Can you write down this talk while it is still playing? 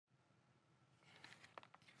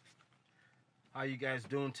How you guys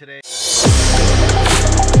doing today?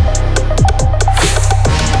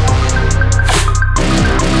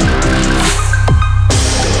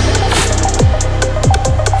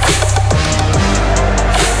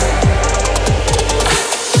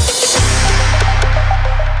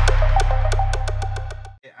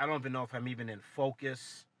 I don't even know if I'm even in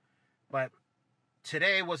focus, but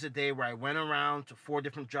today was a day where I went around to 4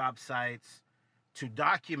 different job sites to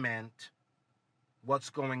document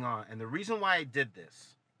what's going on. And the reason why I did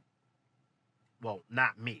this, well,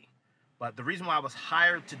 not me, but the reason why I was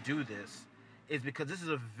hired to do this is because this is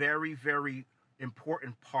a very, very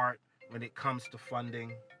important part when it comes to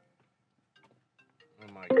funding.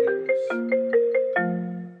 Oh my goodness.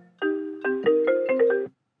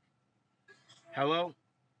 Hello?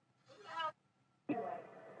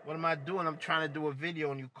 What am I doing? I'm trying to do a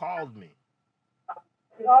video and you called me.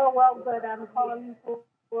 Oh, well, good. I'm calling you for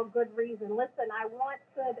a good reason. Listen, I want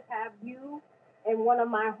to have you and one of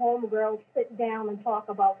my homegirls sit down and talk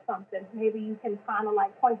about something. Maybe you can kind of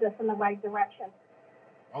like point us in the right direction.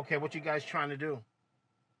 Okay, what you guys trying to do?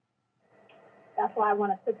 That's why I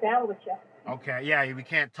want to sit down with you. Okay, yeah, we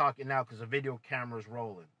can't talk it now because the video camera's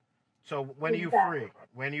rolling. So when are you free?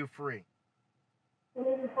 When are you free? When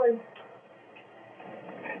are you free?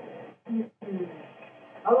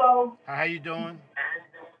 Hello. How you doing?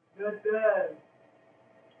 Good, good.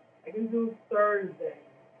 I can do Thursday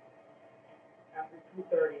after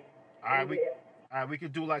 2:30. All right, we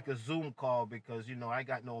could do like a Zoom call because, you know, I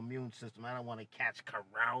got no immune system. I don't want to catch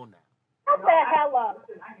corona. Shut the hell up.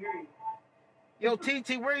 I hear you. Yo,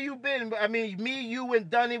 TT, where you been? I mean, me, you, and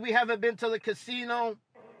Dunny, we haven't been to the casino. All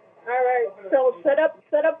right, so set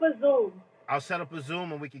up a Zoom. I'll set up a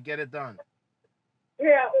Zoom and we can get it done.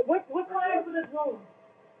 Yeah, what time for the Zoom?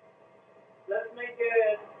 Let's make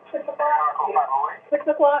it 6 o'clock? 6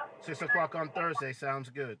 o'clock? 6 o'clock on Thursday sounds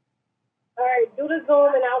good. All right, do the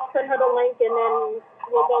Zoom and I'll send her the link and then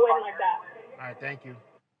we'll go in like that. All right, thank you.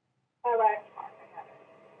 All right.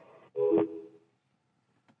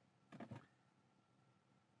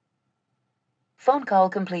 Phone call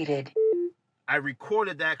completed. I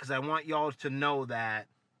recorded that because I want y'all to know that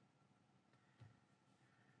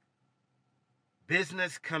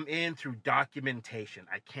business come in through documentation.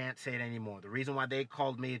 I can't say it anymore. The reason why they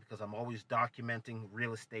called me is because I'm always documenting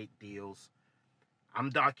real estate deals.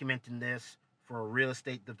 I'm documenting this for a real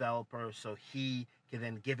estate developer so he can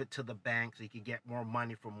then give it to the bank so he can get more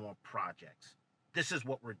money for more projects. This is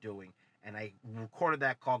what we're doing. And I recorded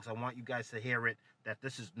that call because I want you guys to hear it, that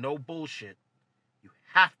this is no bullshit. You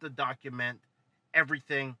have to document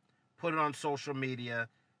everything, put it on social media,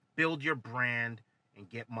 build your brand, and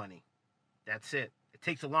get money. That's it. It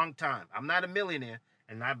takes a long time. I'm not a millionaire,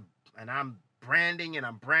 and I'm branding, and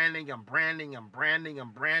I'm branding,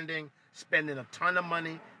 spending a ton of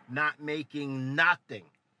money, not making nothing.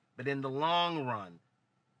 But in the long run,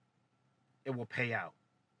 it will pay out.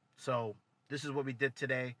 So this is what we did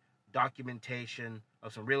today, documentation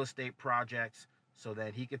of some real estate projects so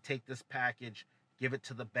that he could take this package, give it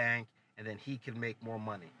to the bank, and then he can make more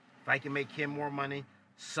money. If I can make him more money,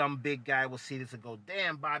 some big guy will see this and go,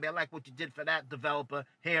 damn, Bobby, I like what you did for that developer.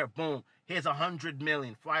 Here, boom, here's $100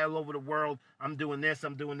 million. Fly all over the world. I'm doing this,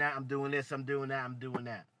 I'm doing that, I'm doing this, I'm doing that, I'm doing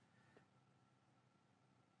that.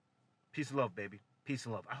 Peace and love, baby. Peace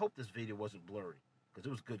and love. I hope this video wasn't blurry because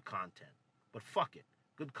it was good content. But fuck it.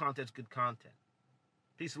 Good content's good content.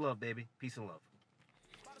 Peace and love, baby. Peace and love.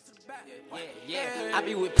 Yeah, I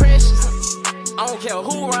be with Precious. I don't care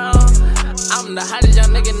who around. I'm the hottest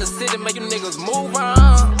young nigga in the city, make you niggas move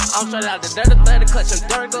around. I'm straight out the dirty 30, clutching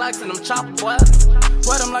dirt glocks and them chopper boy.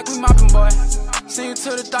 What I'm like, we mopping boy. See you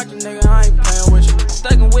to the doctor, nigga, I ain't playing with you.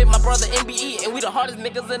 Thuggin' with my brother MBE, and we the hardest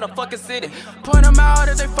niggas in the fucking city. Point them out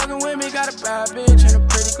if they fucking with me, got a bad bitch and a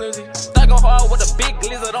pretty glizzy. Thuggin' hard with a big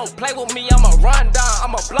lizard, don't play with me, I'm a run down.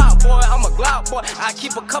 I'm a block boy, I'm a Glock boy. I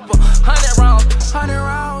keep a couple 100 rounds. 100